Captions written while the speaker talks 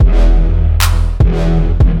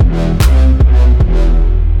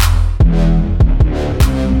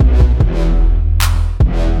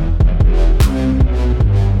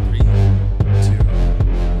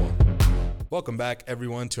Welcome back,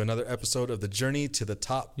 everyone, to another episode of the Journey to the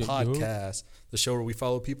Top podcast, the show where we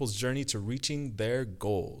follow people's journey to reaching their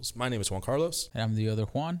goals. My name is Juan Carlos. And I'm the other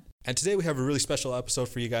Juan. And today we have a really special episode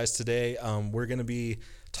for you guys today. We're going to be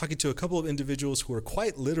talking to a couple of individuals who are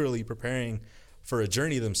quite literally preparing for a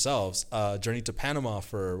journey themselves, a journey to Panama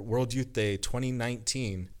for World Youth Day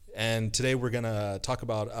 2019. And today we're going to talk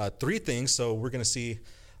about three things. So we're going to see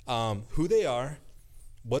who they are,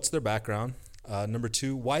 what's their background, number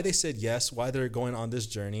two, why they said yes, why they're going on this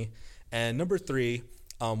journey, and number three,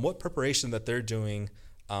 what preparation that they're doing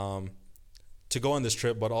to go on this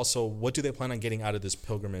trip, but also what do they plan on getting out of this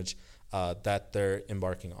pilgrimage that they're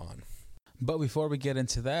embarking on. But before we get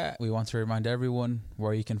into that, we want to remind everyone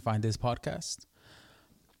where you can find this podcast.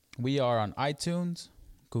 We are on iTunes,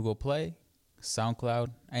 Google Play,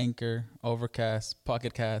 SoundCloud, Anchor, Overcast,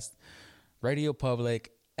 Pocket Cast, Radio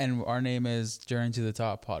Public, and our name is Journey to the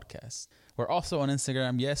Top Podcast. We're also on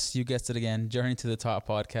Instagram. Yes, you guessed it again, Journey to the Top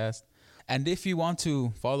Podcast. And if you want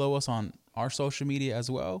to follow us on our social media as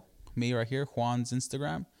well, me right here, Juan's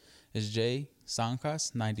Instagram is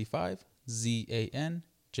JSancas95,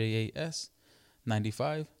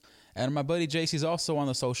 ZANJAS95. And my buddy JC's also on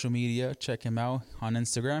the social media. Check him out on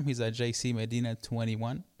Instagram. He's at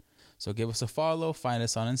JCMedina21. So give us a follow, find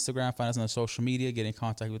us on Instagram, find us on the social media, get in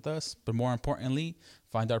contact with us. But more importantly,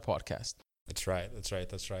 find our podcast. That's right.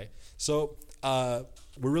 So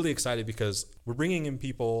we're really excited because we're bringing in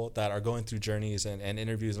people that are going through journeys and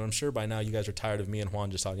interviews. And I'm sure by now you guys are tired of me and Juan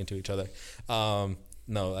just talking to each other. No,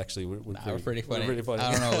 actually, we're pretty funny. We're pretty funny.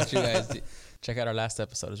 I don't know what you guys do. Check out our last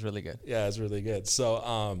episode. It's really good. Yeah, it's really good.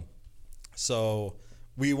 So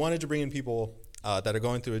we wanted to bring in people that are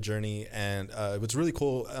going through a journey, and what's really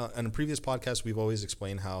cool, in a previous podcast, we've always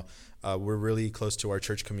explained how we're really close to our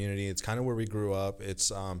church community. It's kind of where we grew up.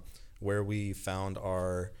 It's where we found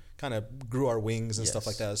grew our wings and stuff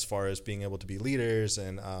like that, as far as being able to be leaders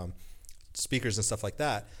and speakers and stuff like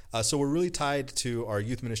that. So we're really tied to our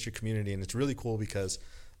youth ministry community, and it's really cool because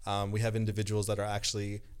we have individuals that are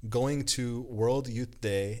actually going to World Youth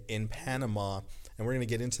Day in Panama, and we're going to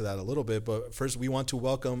get into that a little bit. But first, we want to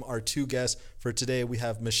welcome our two guests for today. We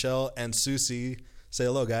have Michelle and Susie. Say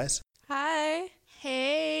hello, guys. Hi.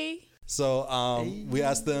 Hey. So we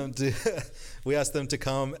asked them to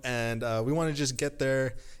come, and we want to just get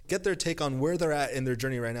their take on where they're at in their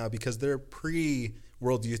journey right now, because they're pre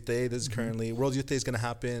World Youth Day. This is currently World Youth Day is going to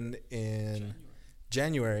happen in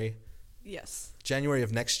January. Yes. January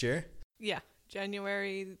of next year. Yeah,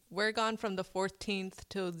 January. We're gone from the 14th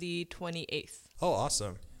to the 28th. Oh,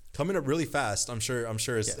 awesome. Coming up really fast. I'm sure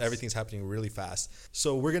everything's happening really fast.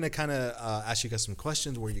 So we're going to kind of ask you guys some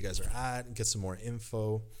questions, where you guys are at, and get some more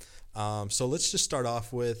info. So let's just start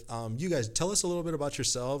off with you guys. Tell us a little bit about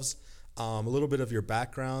yourselves, a little bit of your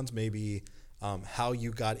backgrounds, maybe how you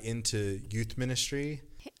got into youth ministry.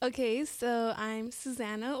 Okay, so I'm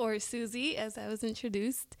Susanna, or Susie, as I was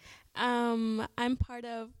introduced. I'm part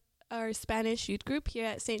of our Spanish youth group here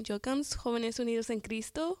at St. Joachim's, Jóvenes Unidos en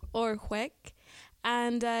Cristo, or JUEC.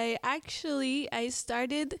 And I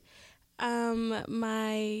started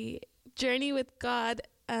my journey with God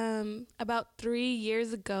about 3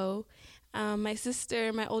 years ago. My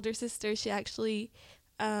older sister, she actually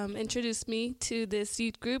introduced me to this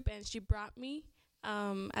youth group, and she brought me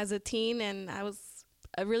as a teen, and I was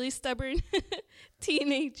a really stubborn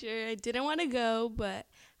teenager. I didn't want to go, but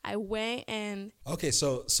I went. And okay,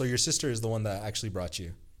 so your sister is the one that actually brought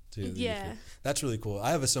you to the youth group. That's really cool.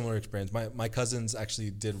 I have a similar experience. My cousins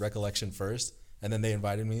actually did Recollection first, and then they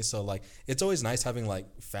invited me. So like, it's always nice having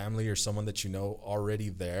like family or someone that you know already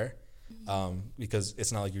there, because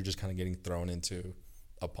it's not like you're just kind of getting thrown into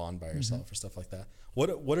a pond by yourself or stuff like that.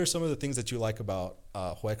 What are some of the things that you like about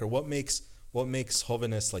JUEC, or what makes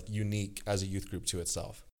Jóvenes like unique as a youth group to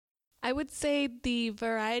itself? I would say the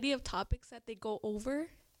variety of topics that they go over.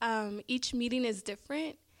 Each meeting is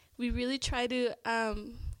different. We really try to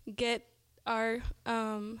get our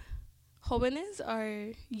jóvenes, our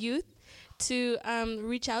youth, to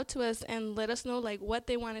reach out to us and let us know like what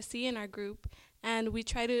they want to see in our group, and we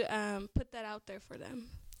try to put that out there for them.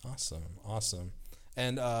 Awesome.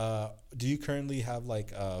 And do you currently have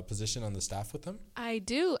like a position on the staff with them? I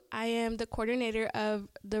do. I am the coordinator of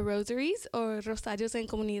the Rosaries, or Rosarios en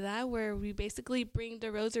Comunidad, where we basically bring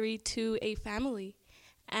the rosary to a family.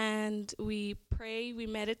 And we pray, we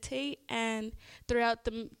meditate, and throughout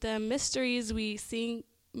the mysteries, we sing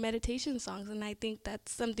meditation songs. And I think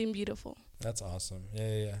that's something beautiful. That's awesome.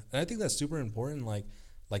 Yeah. And I think that's super important, like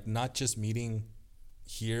not just meeting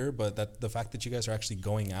here, but that the fact that you guys are actually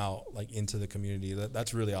going out like into the community,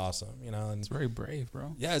 that's really awesome, you know. And It's very brave,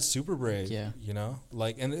 bro. yeah, it's super brave. Yeah. You know,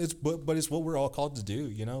 like, and but it's what we're all called to do,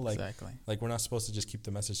 you know, like, Exactly. like we're not supposed to just keep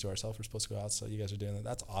the message to ourselves. We're supposed to go out. So you guys are doing that.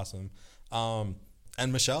 That's awesome.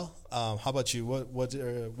 And Michelle, how about you? What's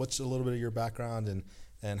a little bit of your background,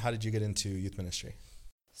 and how did you get into youth ministry?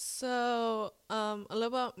 So, a little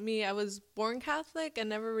about me. I was born Catholic and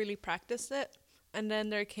never really practiced it. And then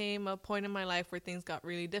there came a point in my life where things got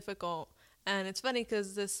really difficult. And it's funny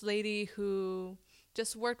because this lady who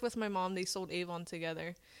just worked with my mom, they sold Avon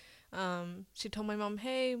together. She told my mom,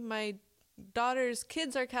 hey, my daughter's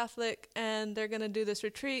kids are Catholic and they're going to do this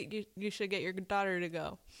retreat. You should get your daughter to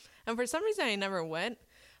go. And for some reason, I never went.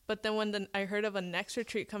 But then when I heard of a next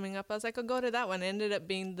retreat coming up, I was like, I'll go to that one. It ended up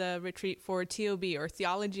being the retreat for TOB, or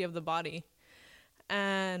Theology of the Body.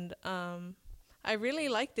 And I really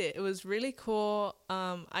liked it. It was really cool.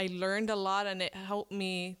 I learned a lot, and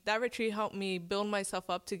that retreat helped me build myself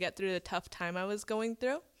up to get through the tough time I was going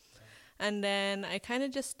through. And then I kind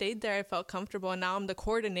of just stayed there. I felt comfortable, and now I'm the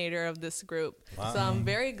coordinator of this group. Wow. So I'm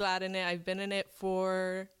very glad in it. I've been in it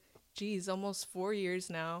for, almost 4 years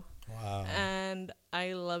now. Wow. And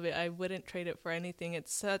I love it. I wouldn't trade it for anything.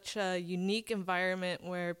 It's such a unique environment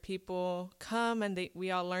where people come and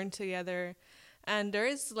we all learn together. And there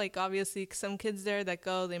is, like, obviously some kids there that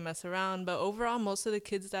go, they mess around. But overall, most of the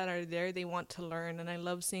kids that are there, they want to learn. And I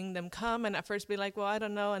love seeing them come and at first be like, well, I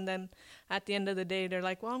don't know. And then at the end of the day, they're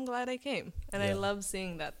like, well, I'm glad I came. And I love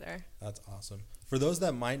seeing that there. That's awesome. For those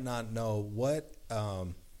that might not know, what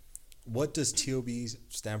does TOB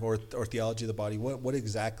stand for, or Theology of the Body? What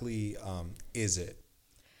exactly is it?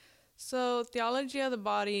 So Theology of the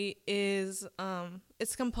Body is,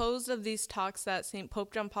 it's composed of these talks that St.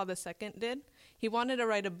 Pope John Paul II did. He wanted to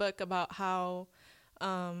write a book about how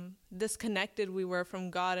disconnected we were from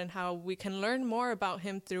God and how we can learn more about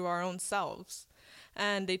him through our own selves.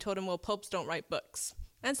 And they told him, well, popes don't write books.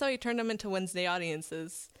 And so he turned them into Wednesday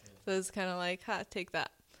audiences. So it's kind of like, take that.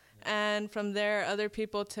 And from there, other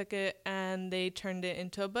people took it and they turned it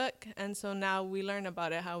into a book. And so now we learn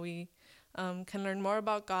about it, how we can learn more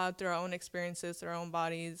about God through our own experiences, through our own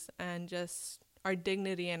bodies, and just our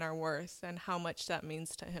dignity and our worth and how much that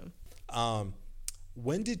means to him.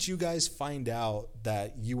 When did you guys find out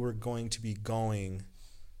that you were going to be going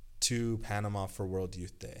to Panama for World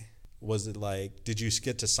Youth Day? Was it like, did you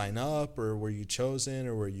get to sign up, or were you chosen,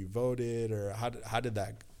 or were you voted, or how did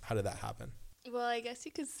that happen? Well, I guess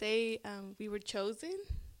you could say we were chosen.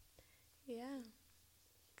 Yeah.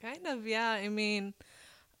 Kind of, yeah. I mean,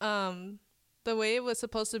 the way it was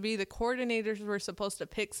supposed to be, the coordinators were supposed to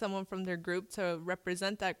pick someone from their group to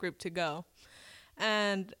represent that group to go.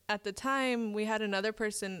 And at the time, we had another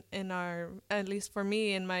person at least for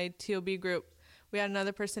me in my TOB group, we had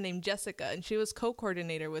another person named Jessica, and she was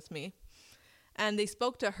co-coordinator with me. And they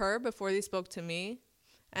spoke to her before they spoke to me.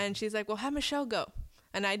 And she's like, well, have Michelle go.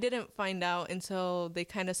 And I didn't find out until they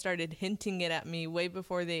kind of started hinting it at me way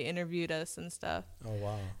before they interviewed us and stuff. Oh,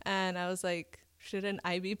 wow. And I was like, shouldn't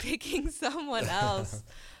I be picking someone else?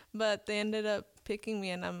 But they ended up picking me,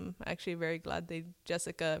 and I'm actually very glad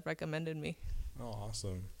Jessica recommended me. Oh,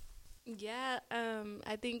 awesome. Yeah,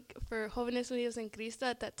 I think for Jóvenes Unidos en Cristo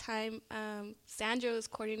at that time, Sandra was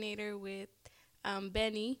coordinator with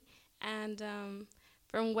Benny. And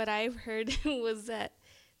from what I've heard was that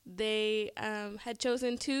they had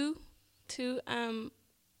chosen two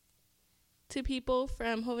people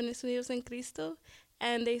from Jóvenes Unidos en Cristo,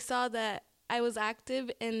 and they saw that I was active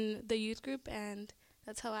in the youth group, and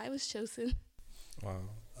that's how I was chosen. Wow,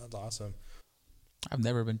 that's awesome. I've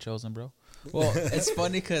never been chosen, bro. Well, it's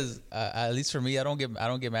funny because at least for me, I don't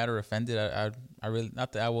get mad or offended. I really,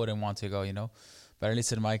 not that I wouldn't want to go, you know, but at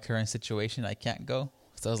least in my current situation, I can't go.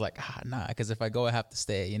 So I was like, nah, because if I go, I have to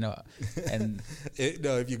stay, you know. And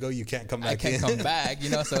no, if you go, you can't come back. I can't come back,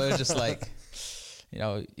 you know. So it's just like, you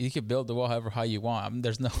know, you can build the wall however how you want. I mean,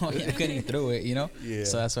 there's no getting through it, you know. Yeah.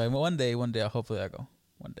 So that's why one day, hopefully I go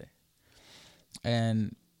one day.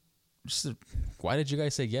 And just, why did you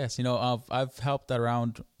guys say yes? You know, I've helped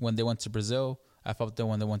around when they went to Brazil. I've helped them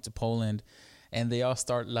when they went to Poland, and they all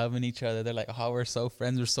start loving each other. They're like, oh, we're so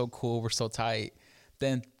friends. We're so cool. We're so tight.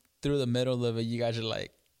 Then through the middle of it, you guys are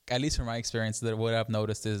like, at least from my experience, that what I've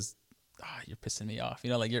noticed is, you're pissing me off. You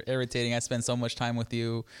know, like, you're irritating. I spend so much time with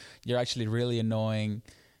you. You're actually really annoying.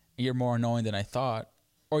 You're more annoying than I thought.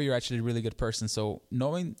 Or you're actually a really good person. So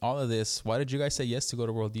knowing all of this, why did you guys say yes to go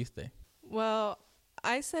to World Youth Day? Well,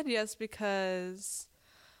 I said yes because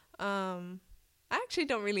I actually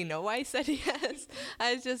don't really know why I said yes.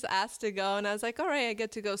 I was just asked to go, and I was like, all right, I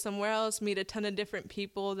get to go somewhere else, meet a ton of different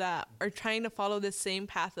people that are trying to follow the same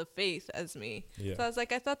path of faith as me. Yeah. So I was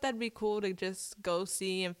like, I thought that'd be cool to just go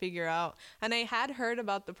see and figure out. And I had heard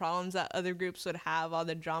about the problems that other groups would have, all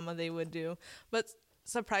the drama they would do. But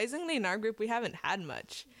surprisingly, in our group, we haven't had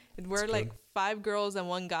much. We're like 5 girls and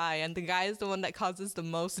 1 guy, and the guy is the one that causes the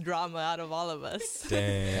most drama out of all of us.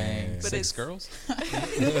 Dang. But 6 girls?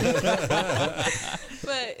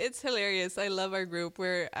 But it's hilarious. I love our group.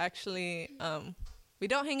 We're actually, we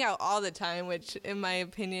don't hang out all the time, which in my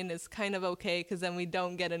opinion is kind of okay, because then we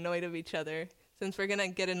don't get annoyed of each other, since we're going to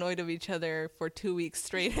get annoyed of each other for 2 weeks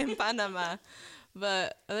straight in Panama.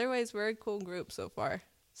 But otherwise, we're a cool group so far.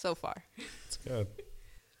 It's good.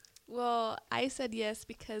 Well, I said yes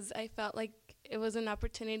because I felt like it was an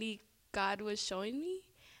opportunity God was showing me.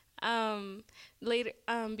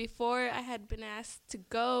 Before I had been asked to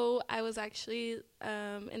go, I was actually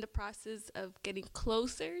in the process of getting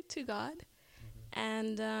closer to God.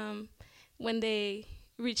 And when they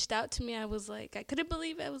reached out to me, I was like, I couldn't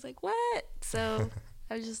believe it. I was like, what? So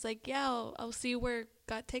I was just like, yeah, I'll see where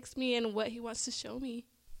God takes me and what he wants to show me.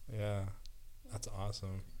 Yeah, that's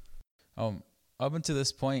awesome. Up until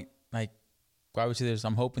this point, like, obviously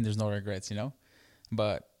I'm hoping there's no regrets,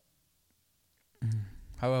 but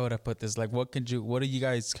how would I put this? Like, what are you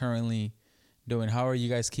guys currently doing? How are you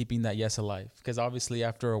guys keeping that yes alive? Because obviously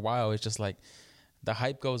after a while, it's just like the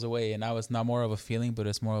hype goes away, and now it's not more of a feeling, but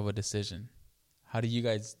it's more of a decision. How do you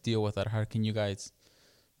guys deal with that? How have you guys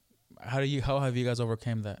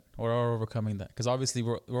overcome that or are overcoming that? Because obviously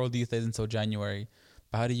World Youth is until January,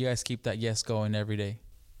 but how do you guys keep that yes going every day?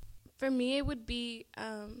 For me, it would be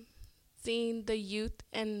seeing the youth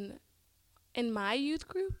in my youth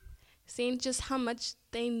group, seeing just how much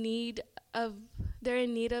they're in need of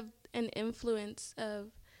an influence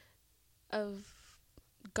of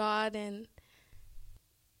God and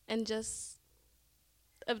just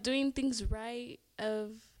of doing things right,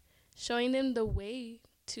 of showing them the way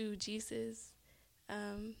to Jesus.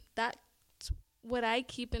 That's what I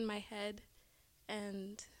keep in my head,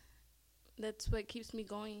 and that's what keeps me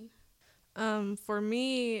going. For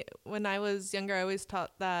me, when I was younger, I always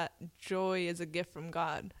taught that joy is a gift from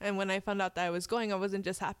God. And when I found out that I was going, I wasn't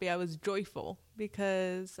just happy, I was joyful,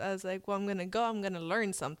 because I was like, well, I'm going to go, I'm going to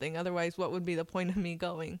learn something. Otherwise, what would be the point of me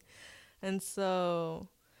going? And so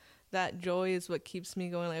that joy is what keeps me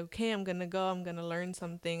going. Like, okay, I'm going to go, I'm going to learn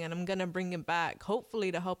something, and I'm going to bring it back,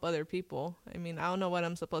 hopefully to help other people. I mean, I don't know what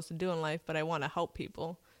I'm supposed to do in life, but I want to help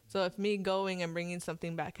people. So if me going and bringing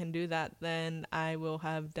something back can do that, then I will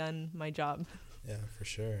have done my job. Yeah, for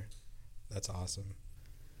sure. That's awesome.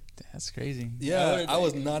 That's crazy. Yeah, I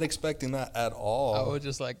was not expecting that at all. I was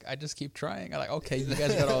just like, I just keep trying. I'm like, okay, you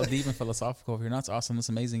guys got all deep and philosophical over here. That's awesome. That's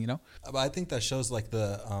amazing, But I think that shows like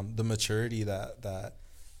the maturity that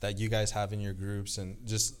you guys have in your groups, and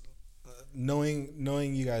just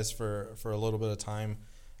knowing you guys for a little bit of time,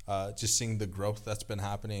 just seeing the growth that's been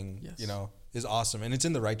happening, Yes. Is awesome. And it's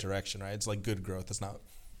in the right direction, right? It's like good growth. It's not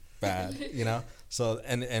bad, So,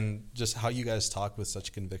 and just how you guys talk with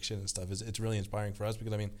such conviction and stuff it's really inspiring for us,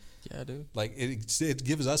 because I mean, yeah, dude, like it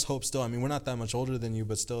gives us hope still. I mean, we're not that much older than you,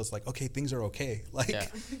 but still it's like, okay, things are okay. Like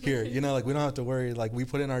here, like we don't have to worry. Like we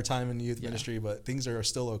put in our time in youth ministry, but things are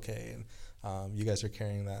still okay. And you guys are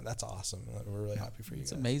carrying that. That's awesome. We're really happy for you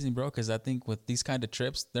guys. It's amazing, bro. Cause I think with these kind of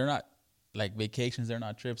trips, they're not like vacations. They're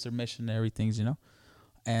not trips. They're missionary things,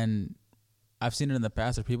 and I've seen it in the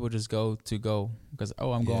past where people just go because,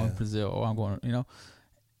 I'm going to Brazil. I'm going,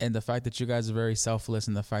 and the fact that you guys are very selfless,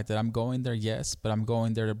 and the fact that I'm going there, yes, but I'm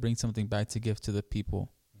going there to bring something back to give to the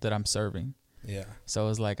people that I'm serving. Yeah. So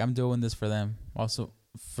it's like, I'm doing this for them, also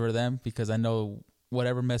for them, because I know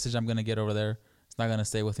whatever message I'm going to get over there, it's not going to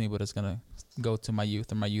stay with me, but it's going to go to my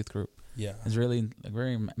youth and my youth group. Yeah. It's really like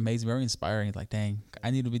very amazing, very inspiring. Like, dang,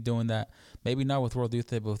 I need to be doing that. Maybe not with World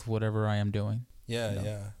Youth Day, but with whatever I am doing. Yeah.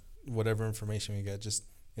 Yeah. Whatever information we get, just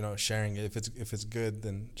sharing it. If it's good,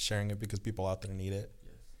 then sharing it because people out there need it.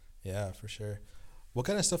 Yes. Yeah, for sure. What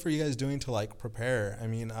kind of stuff are you guys doing to like prepare? I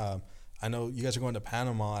mean, I know you guys are going to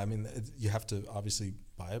Panama. I mean, you have to obviously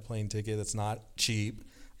buy a plane ticket. It's not cheap.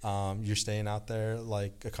 You're staying out there,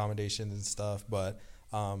 like accommodations and stuff. But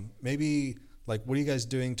maybe like, what are you guys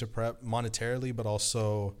doing to prep monetarily, but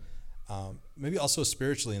also maybe also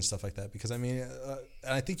spiritually and stuff like that? Because I mean,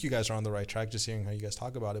 and I think you guys are on the right track just hearing how you guys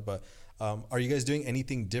talk about it, but are you guys doing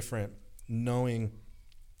anything different knowing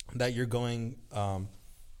that you're going,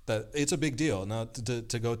 that it's a big deal now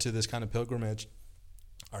to go to this kind of pilgrimage?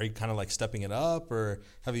 Are you kind of like stepping it up, or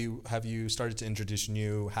have you started to introduce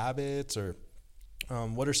new habits, or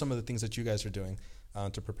what are some of the things that you guys are doing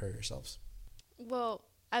to prepare yourselves? Well,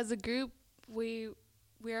 as a group, we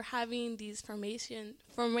are having these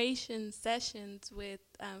formation sessions with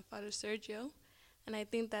Father Sergio, and I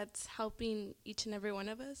think that's helping each and every one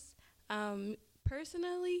of us.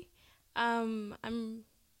 Personally, I'm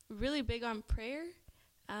really big on prayer.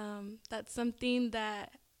 That's something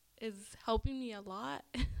that is helping me a lot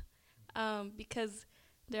because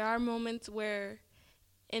there are moments where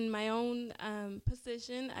in my own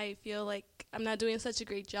position, I feel like I'm not doing such a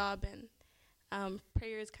great job, and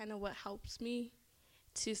prayer is kind of what helps me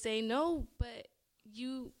to say no, but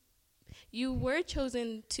you were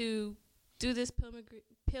chosen to do this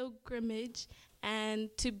pilgrimage and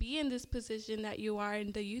to be in this position that you are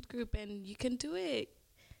in the youth group, and you can do it.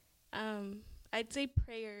 I'd say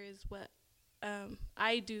prayer is what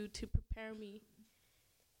I do to prepare me.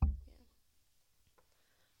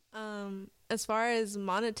 As far as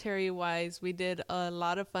monetary wise, we did a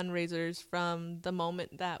lot of fundraisers from the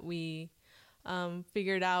moment that we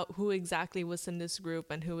figured out who exactly was in this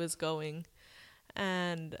group and who was going.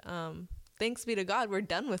 And thanks be to God, we're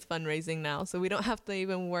done with fundraising now. So we don't have to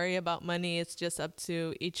even worry about money. It's just up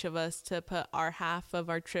to each of us to put our half of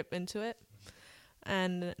our trip into it.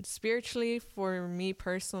 And spiritually, for me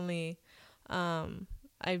personally,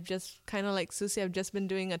 I've just kind of like Susie, I've just been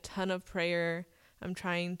doing a ton of prayer. I'm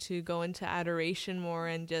trying to go into adoration more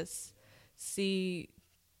and just see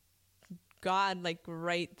God like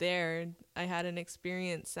right there. I had an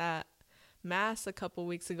experience at Mass a couple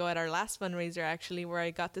weeks ago at our last fundraiser, actually, where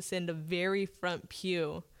I got to sit in the very front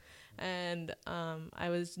pew. And I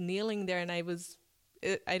was kneeling there, and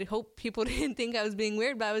I hope people didn't think I was being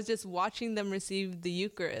weird, but I was just watching them receive the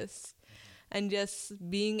Eucharist and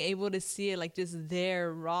just being able to see it like just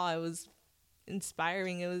there raw. It was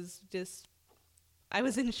inspiring. It was just, I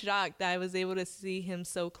was in shock that I was able to see him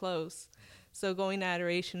so close. So going to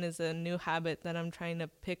adoration is a new habit that I'm trying to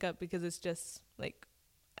pick up because it's just like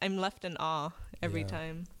I'm left in awe every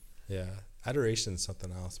time. Yeah, adoration is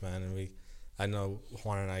something else, man. And I know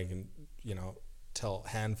Juan and I can, tell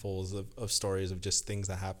handfuls of stories of just things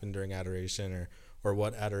that happened during adoration or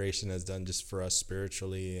what adoration has done just for us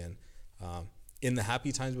spiritually and in the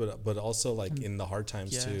happy times, but also like in the hard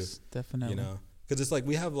times too. Yes, definitely. Because it's like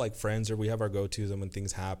we have like friends or we have our go-tos, and when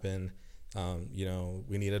things happen,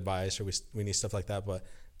 we need advice or we need stuff like that. But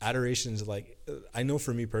adoration is like, I know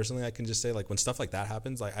for me personally, I can just say like when stuff like that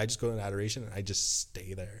happens, like I just go to adoration and I just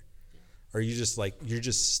stay there. Or you just like, you're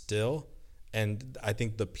just still. And I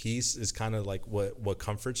think the peace is kind of like what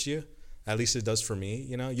comforts you. At least it does for me.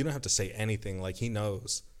 You don't have to say anything. Like he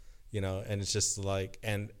knows, and it's just like,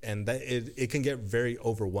 and that it can get very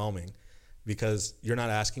overwhelming because you're not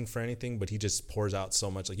asking for anything, but he just pours out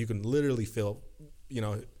so much. Like you can literally feel,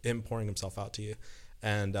 him pouring himself out to you.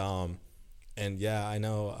 And yeah, I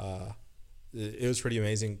know it was pretty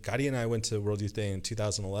amazing. Gadi and I went to World Youth Day in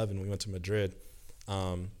 2011. We went to Madrid.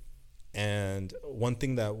 And one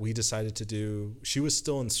thing that we decided to do, she was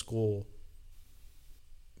still in school.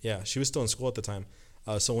 Yeah, she was still in school at the time.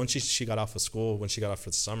 So when she got off of school, when she got off for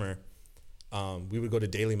the summer, we would go to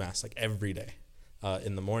daily mass like every day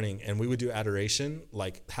in the morning. And we would do adoration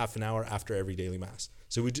like half an hour after every daily mass.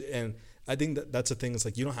 So and I think that's a thing. It's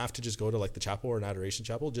like, you don't have to just go to like the chapel or an adoration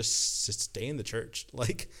chapel, just stay in the church.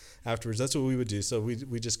 Like afterwards, that's what we would do. So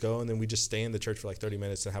we just go and then we just stay in the church for like 30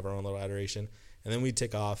 minutes and have our own little adoration. And then we'd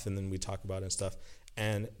take off and then we'd talk about it and stuff.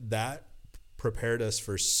 And that prepared us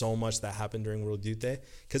for so much that happened during World Youth Day.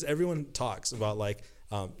 Cause everyone talks about like,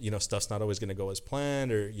 stuff's not always going to go as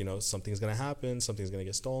planned or, something's going to happen, something's going to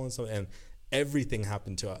get stolen. And everything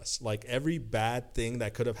happened to us. Like every bad thing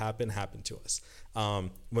that could have happened to us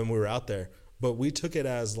when we were out there. But we took it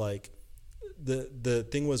as like the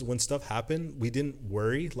thing was when stuff happened, we didn't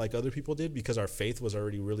worry like other people did because our faith was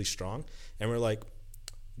already really strong. And we're like,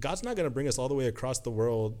 God's not going to bring us all the way across the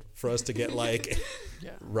world for us to get like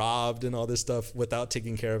robbed and all this stuff without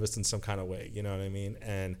taking care of us in some kind of way. You know what I mean?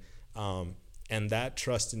 And that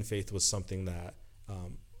trust and faith was something that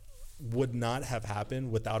would not have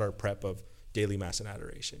happened without our prep of daily mass and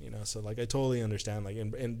adoration, So like, I totally understand like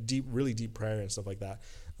and deep, really deep prayer and stuff like that.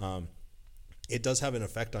 It does have an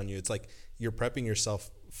effect on you. It's like you're prepping yourself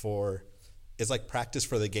for, it's like practice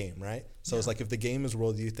for the game, right? So it's like if the game is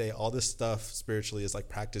World Youth Day, all this stuff spiritually is like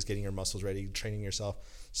practice, getting your muscles ready, training yourself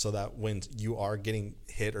so that when you are getting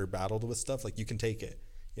hit or battled with stuff, like you can take it,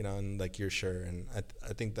 and like you're sure. And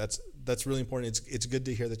I think that's really important. It's good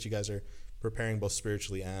to hear that you guys are preparing both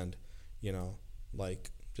spiritually and,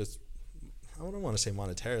 like just, I don't want to say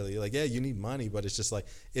monetarily, like, yeah, you need money, but it's just like,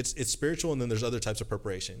 it's spiritual. And then there's other types of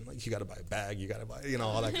preparation. Like you got to buy a bag, you got to buy,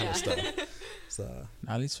 all that kind of stuff. So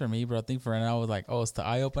at least for me, bro, I think for right now, I was like, oh, it's the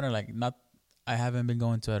eye opener. Like I haven't been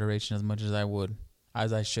going to adoration as much as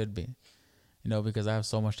I should be, because I have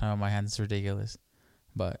so much time on my hands. It's ridiculous.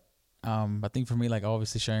 But I think for me, like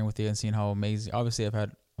obviously sharing with you and seeing how amazing, obviously I've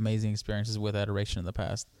had amazing experiences with adoration in the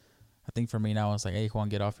past. I think for me now it's like, hey, Juan,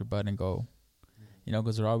 get off your butt and go.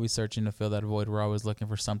 Because we're always searching to fill that void. We're always looking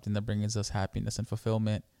for something that brings us happiness and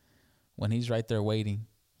fulfillment when he's right there waiting,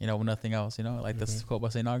 with nothing else, like this quote by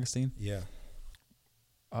St. Augustine. Yeah.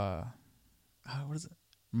 What is it?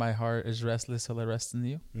 My heart is restless till it rests in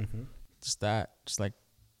you. Mm-hmm. Just like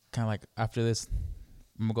kind of like after this,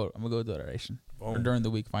 I'm gonna go to adoration. Or during the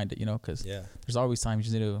week, find it, because there's always times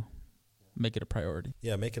you need to make it a priority.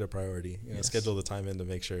 Yeah, make it a priority. Schedule the time in to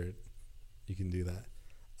make sure you can do that.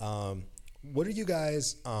 What are you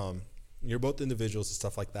guys, you're both individuals and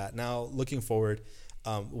stuff like that. Now, looking forward,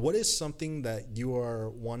 what is something that you are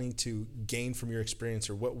wanting to gain from your experience,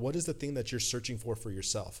 or what is the thing that you're searching for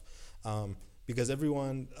yourself? Because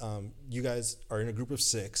everyone, you guys are in a group of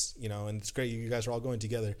 6, and it's great. You guys are all going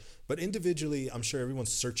together, but individually, I'm sure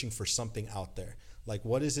everyone's searching for something out there. Like,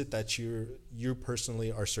 what is it that you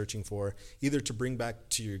personally are searching for, either to bring back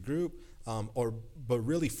to your group, but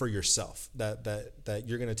really for yourself, that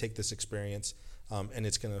you're going to take this experience, and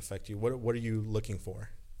it's going to affect you. What are you looking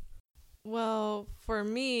for? Well, for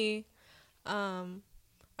me, I'm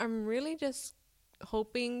really just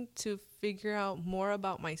hoping to figure out more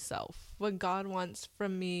about myself, what God wants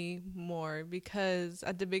from me more, because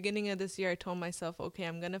at the beginning of this year, I told myself, okay,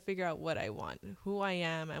 I'm going to figure out what I want, who I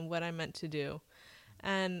am, and what I'm meant to do.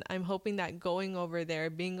 And I'm hoping that going over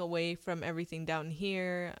there, being away from everything down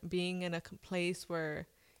here, being in a place where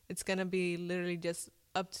it's going to be literally just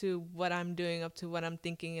up to what I'm doing, up to what I'm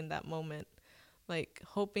thinking in that moment, like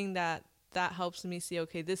hoping that helps me see,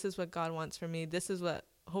 okay, this is what God wants from me. This is what,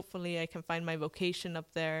 hopefully I can find my vocation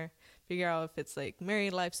up there, figure out if it's like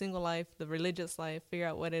married life, single life, the religious life, figure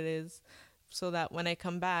out what it is, so that when I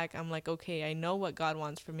come back, I'm like, okay, I know what God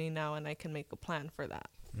wants from me now, and I can make a plan for that.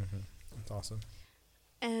 Mm-hmm. That's awesome.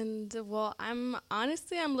 And well, I'm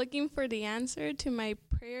looking for the answer to my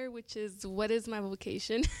prayer, which is, what is my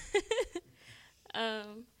vocation?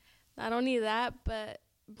 Not only that, but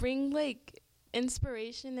bring like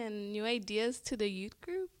inspiration and new ideas to the youth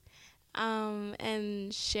group,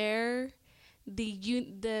 and share the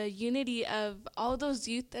unity of all those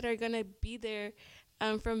youth that are gonna be there,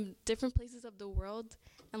 from different places of the world,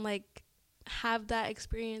 and like have that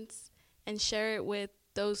experience and share it with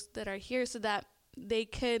those that are here, so that they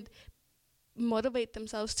could motivate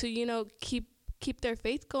themselves to, keep their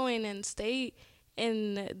faith going and stay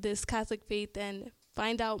in this Catholic faith and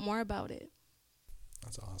find out more about it.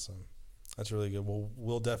 That's awesome. That's really good. Well,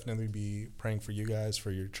 we'll definitely be praying for you guys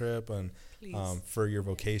for your trip and for your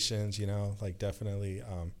vocations, like definitely,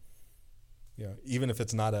 even if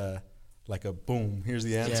it's not a boom, here's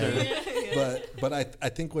the answer. Yeah. But I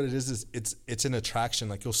think what it is it's an attraction.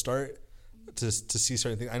 Like you'll start to see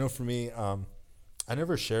certain things. I know for me, I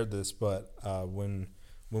never shared this, but when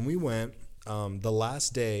we went, the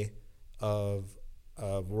last day of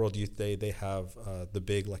World Youth Day, they have the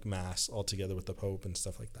big like mass all together with the Pope and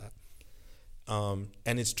stuff like that.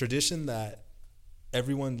 And it's tradition that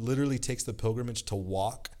everyone literally takes the pilgrimage to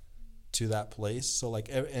walk to that place. So like,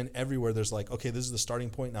 and everywhere there's like, okay, this is the starting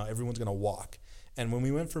point. Now everyone's going to walk. And when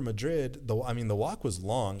we went for Madrid, the walk was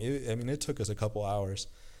long. It took us a couple hours.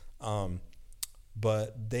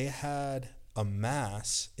 But they had a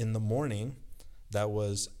mass in the morning it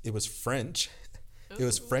was French. It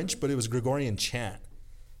was French, but it was Gregorian chant.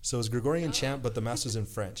 So it was Gregorian chant, but the mass was in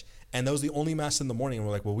French. And that was the only mass in the morning. And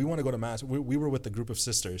we're like, well, we want to go to mass. We were with a group of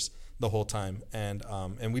sisters the whole time. And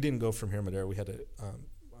we didn't go from here in Madera. We had to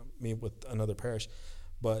meet with another parish.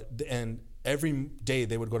 And every day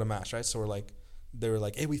they would go to mass, right? So they were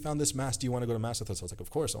like, hey, we found this mass. Do you want to go to mass with us? I was like, of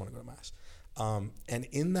course I want to go to mass. And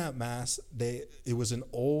in that mass, it was an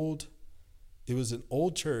old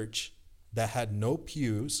church that had no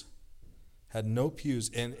pews,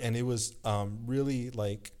 and it was really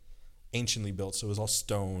like anciently built. So it was all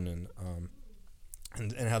stone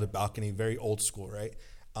and had a balcony, very old school, right?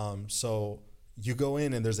 So you go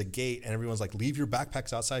in and there's a gate and everyone's like, leave your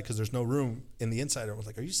backpacks outside because there's no room in the inside. Everyone's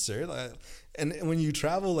like, are you serious? And when you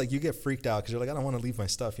travel, like you get freaked out because you're like, I don't want to leave my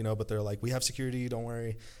stuff, but they're like, we have security, don't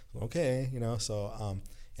worry. Okay, so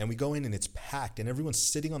and we go in and it's packed and everyone's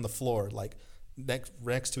sitting on the floor like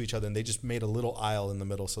next to each other, and they just made a little aisle in the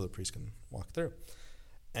middle so the priest can walk through.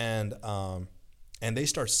 And they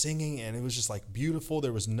start singing and it was just like beautiful.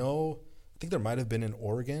 There was I think there might have been an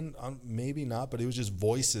organ, maybe not, but it was just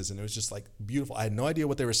voices and it was just like beautiful. I had no idea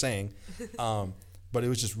what they were saying, but it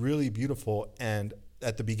was just really beautiful. And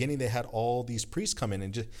at the beginning they had all these priests come in,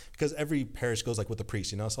 and just because every parish goes like with the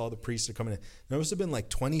priest, so all the priests are coming in. There must have been like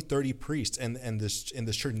 20, 30 priests and this in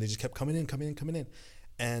this church, and they just kept coming in.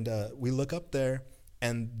 And we look up there,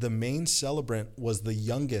 and the main celebrant was the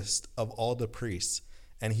youngest of all the priests.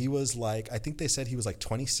 And he was like, I think they said he was like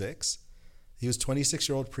 26. He was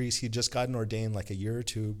 26-year-old priest. He just gotten ordained like a year or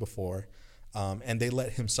two before. And they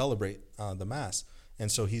let him celebrate the Mass.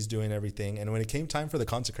 And so he's doing everything. And when it came time for the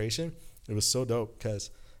consecration, it was so dope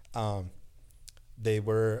because they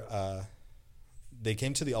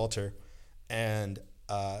came to the altar, and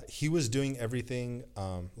he was doing everything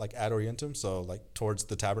like ad orientem, so like towards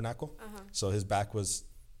the tabernacle. So his back was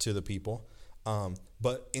to the people.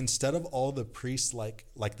 But instead of all the priests like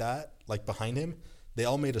that, like behind him, they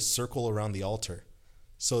all made a circle around the altar.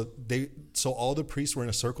 So all the priests were in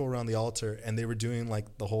a circle around the altar, and they were doing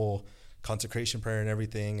like the whole consecration prayer and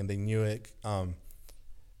everything, and they knew it. And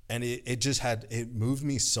it moved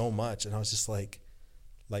me so much. And I was just like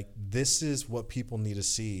this is what people need to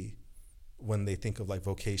see when they think of like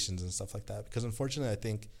vocations and stuff like that. Because unfortunately, I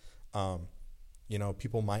think,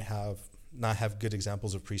 people might not have good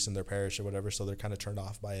examples of priests in their parish or whatever, so they're kind of turned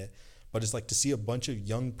off by it. But it's like to see a bunch of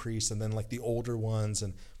young priests and then like the older ones,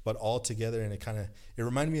 but all together, and it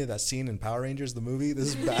reminded me of that scene in Power Rangers, the movie. This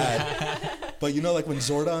is bad. But like when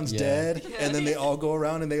Zordon's dead, and then they all go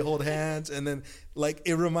around and they hold hands, and then like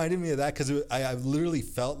it reminded me of that because I literally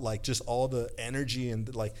felt like just all the energy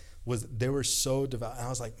and like they were so devout. And I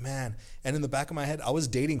was like, man. And in the back of my head, I was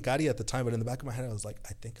dating Kari at the time, but in the back of my head, I was like,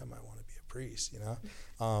 I think I might want to be a priest,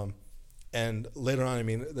 And later on,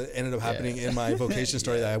 that ended up happening in my vocation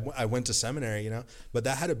story that I went to seminary, but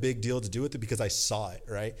that had a big deal to do with it because I saw it,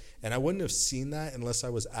 right? And I wouldn't have seen that unless I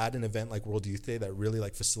was at an event like World Youth Day that really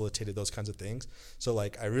like facilitated those kinds of things. So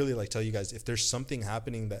like, I really like tell you guys, if there's something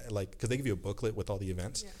happening that like, cause they give you a booklet with all the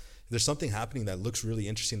events. Yeah. If there's something happening that looks really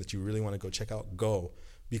interesting that you really want to go check out, go,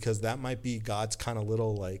 because that might be God's kind of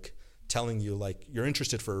little like telling you like, you're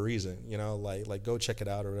interested for a reason, like go check it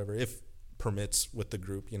out or whatever. If permits with the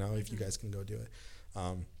group, if you guys can go do it.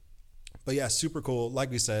 But yeah, super cool. Like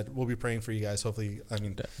we said, we'll be praying for you guys. Hopefully,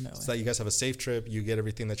 so that you guys have a safe trip, you get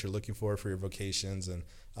everything that you're looking for your vocations, and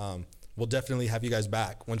we'll definitely have you guys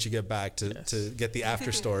back once you get back to get the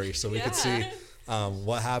after story, so we could see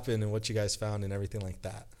what happened and what you guys found and everything like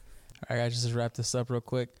that. All right, guys, just to wrap this up real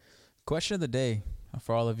quick. Question of the day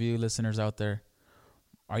for all of you listeners out there: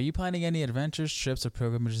 are you planning any adventures, trips, or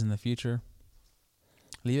pilgrimages in the future?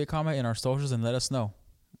 Leave a comment in our socials and let us know.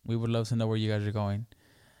 We would love to know where you guys are going.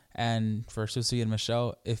 And for Susie and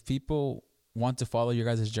Michelle, if people want to follow your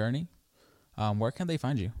guys' journey, where can they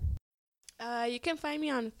find you? You can find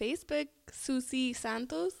me on Facebook, Susie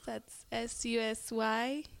Santos. That's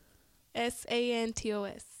SUSYSANTOS.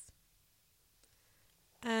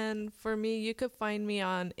 And for me, you could find me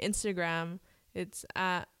on Instagram. It's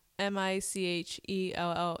at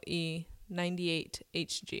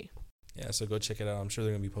MICHELLE98HG. Yeah, so go check it out. I'm sure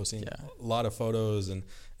they're going to be posting a lot of photos and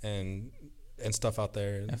stuff out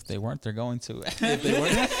there. If they weren't, they're going to.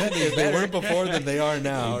 If they weren't before, then they are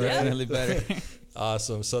now. Right? Definitely better.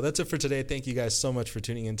 Awesome. So that's it for today. Thank you guys so much for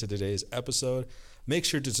tuning into today's episode. Make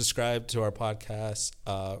sure to subscribe to our podcast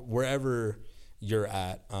wherever you're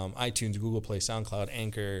at. iTunes, Google Play, SoundCloud,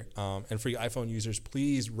 Anchor. And for you iPhone users,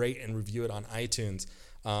 please rate and review it on iTunes.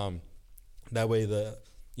 That way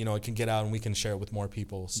it can get out and we can share it with more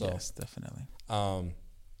people. So yes, definitely.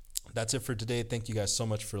 That's it for today. Thank you guys so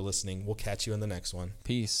much for listening. We'll catch you in the next one.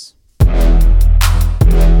 Peace.